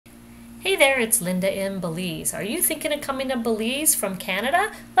Hey there, it's Linda in Belize. Are you thinking of coming to Belize from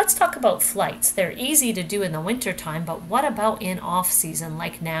Canada? Let's talk about flights. They're easy to do in the winter time, but what about in off season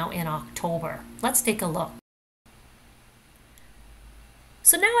like now in October? Let's take a look.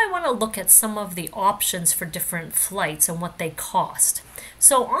 So now I want to look at some of the options for different flights and what they cost.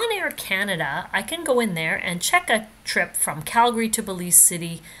 So on Air Canada, I can go in there and check a trip from Calgary to Belize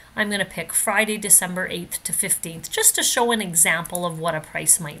City. I'm going to pick Friday, December 8th to 15th, just to show an example of what a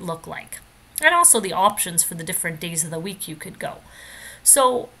price might look like. And also the options for the different days of the week you could go.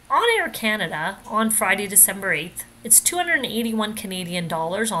 So on Air Canada, on Friday, December 8th, it's 281 Canadian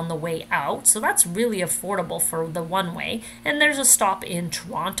dollars on the way out. So that's really affordable for the one way. And there's a stop in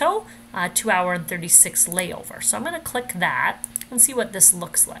Toronto, 2 hour and 36 layover. So I'm going to click that and see what this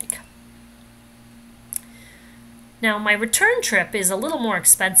looks like. Now my return trip is a little more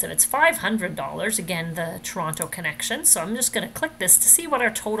expensive. It's $500, again, the Toronto connection. So I'm just going to click this to see what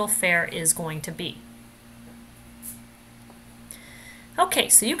our total fare is going to be. Okay,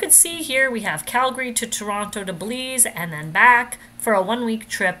 so you can see here we have Calgary to Toronto to Belize and then back for a 1 week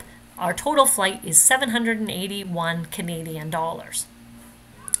trip. Our total flight is 781 Canadian dollars.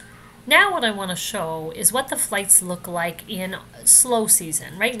 Now what I want to show is what the flights look like in slow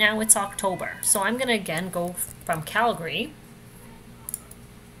season. Right now it's October. So I'm going to again go from Calgary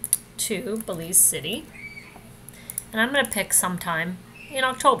to Belize City. And I'm going to pick sometime in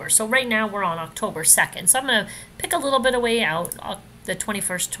October. So right now we're on October 2nd. So I'm going to pick a little bit of way out, the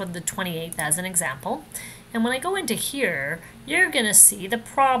 21st to the 28th as an example. And when I go into here, you're going to see the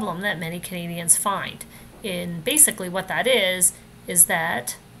problem that many Canadians find. And basically what that is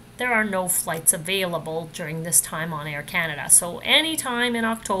that there are no flights available during this time on Air Canada. So anytime in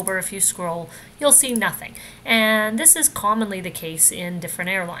October, if you scroll, you'll see nothing. And this is commonly the case in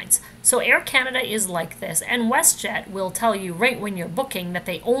different airlines. So Air Canada is like this, and WestJet will tell you right when you're booking that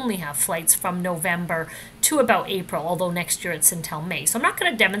they only have flights from November to about April, although next year it's until May. So I'm not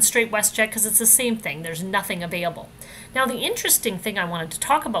going to demonstrate WestJet because it's the same thing. There's nothing available. Now the interesting thing I wanted to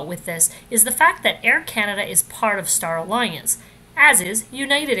talk about with this is the fact that Air Canada is part of Star Alliance, as is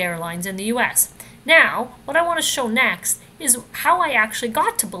United Airlines in the US. Now, what I want to show next is how I actually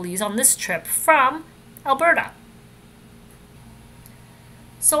got to Belize on this trip from Alberta.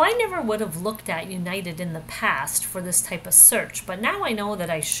 So I never would have looked at United in the past for this type of search, but now I know that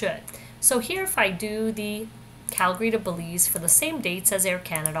I should. So here if I do the Calgary to Belize for the same dates as Air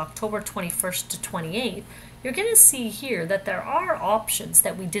Canada, October 21st to 28th, you're going to see here that there are options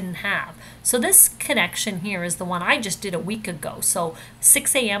that we didn't have. So this connection here is the one I just did a week ago. So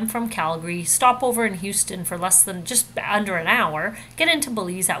 6 a.m. from Calgary, stop over in Houston for less than just under an hour, get into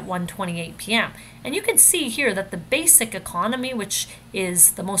Belize at 1:28 p.m. And you can see here that the basic economy, which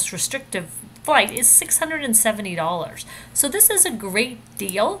is the most restrictive flight, is $670. So this is a great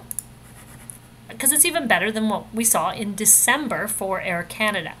deal, because it's even better than what we saw in December for Air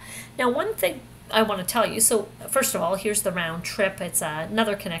Canada. Now, one thing I want to tell you, so first of all, here's the round trip. It's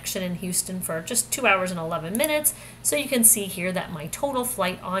another connection in Houston for just 2 hours and 11 minutes. So you can see here that my total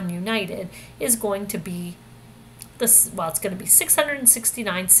flight on United is going to be this, well, it's going to be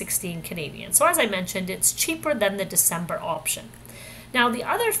 669.16 Canadian. So as I mentioned, it's cheaper than the December option. Now, the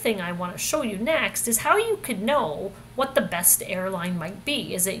other thing I want to show you next is how you could know what the best airline might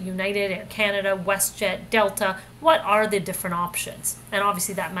be. Is it United, Air Canada, WestJet, Delta? What are the different options? And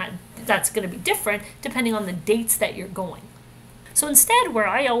obviously that's going to be different depending on the dates that you're going. So instead, where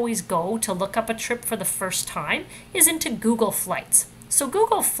I always go to look up a trip for the first time is into Google Flights. So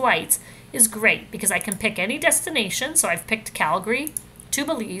Google Flights is great because I can pick any destination. So I've picked Calgary to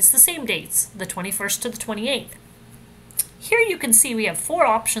Belize, the same dates, the 21st to the 28th. Here you can see we have 4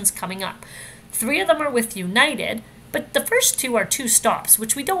 options coming up. 3 of them are with United, but the first 2 are 2 stops,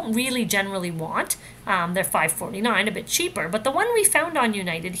 which we don't really generally want. They're $549, a bit cheaper, but the one we found on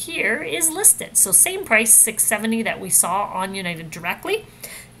United here is listed. So same price, $670 that we saw on United directly.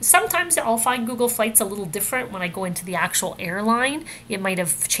 Sometimes I'll find Google Flights a little different when I go into the actual airline. It might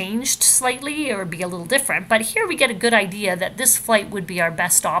have changed slightly or be a little different, but here we get a good idea that this flight would be our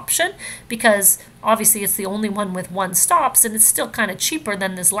best option because obviously it's the only one with 1 stops, and it's still kind of cheaper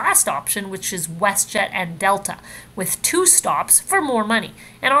than this last option, which is WestJet and Delta with 2 stops for more money.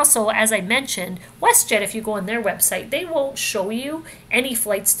 And also, as I mentioned, WestJet, if you go on their website, they won't show you any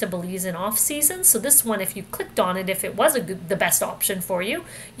flights to Belize in off season. So this one, if you clicked on it, if it was the best option for you,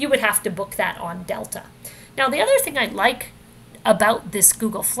 you would have to book that on Delta. Now, the other thing I like about this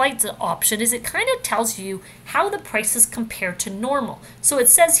Google Flights option is it kind of tells you how the prices compare to normal. So it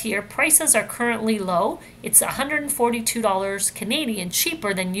says here prices are currently low. It's $142 Canadian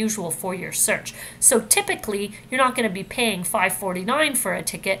cheaper than usual for your search. So typically you're not going to be paying $549 for a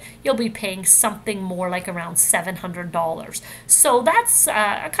ticket. You'll be paying something more like around $700. So that's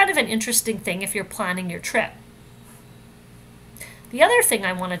a kind of an interesting thing if you're planning your trip. The other thing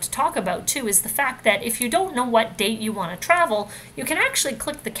I wanted to talk about too is the fact that if you don't know what date you want to travel, you can actually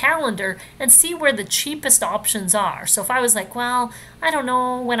click the calendar and see where the cheapest options are. So if I was like, well, I don't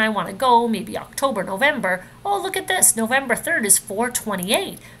know when I want to go, maybe October, November. Oh, look at this, November 3rd is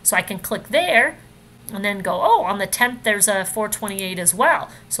 $428. So I can click there and then go, oh, on the 10th there's a $428 as well.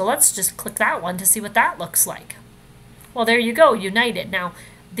 So let's just click that one to see what that looks like. Well, there you go, United. Now,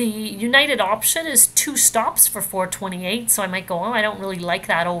 the United option is 2 stops for $428, so I might go, oh, I don't really like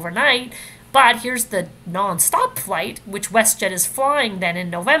that overnight. But here's the non-stop flight, which WestJet is flying then in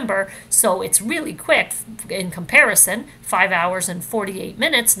November, so it's really quick in comparison, 5 hours and 48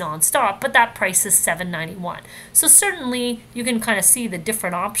 minutes non-stop, but that price is $791. So certainly you can kind of see the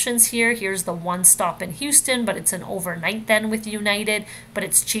different options here. Here's the one stop in Houston, but it's an overnight then with United, but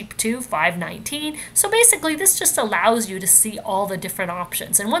it's cheap too, $519. So basically this just allows you to see all the different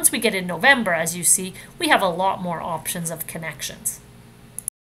options. And once we get in November, as you see, we have a lot more options of connections.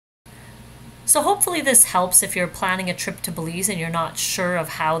 So hopefully this helps if you're planning a trip to Belize and you're not sure of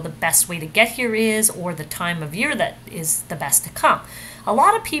how the best way to get here is or the time of year that is the best to come. A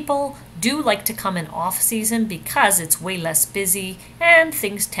lot of people do like to come in off season because it's way less busy and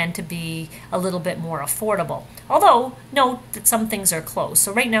things tend to be a little bit more affordable. Although, note that some things are closed.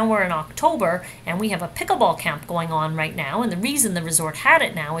 So right now we're in October and we have a pickleball camp going on right now, and the reason the resort had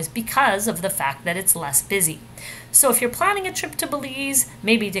it now is because of the fact that it's less busy. So if you're planning a trip to Belize,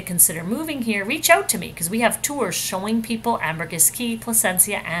 maybe to consider moving here, reach out to me because we have tours showing people Ambergris Caye,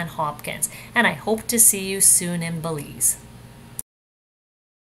 Placencia, and Hopkins. And I hope to see you soon in Belize.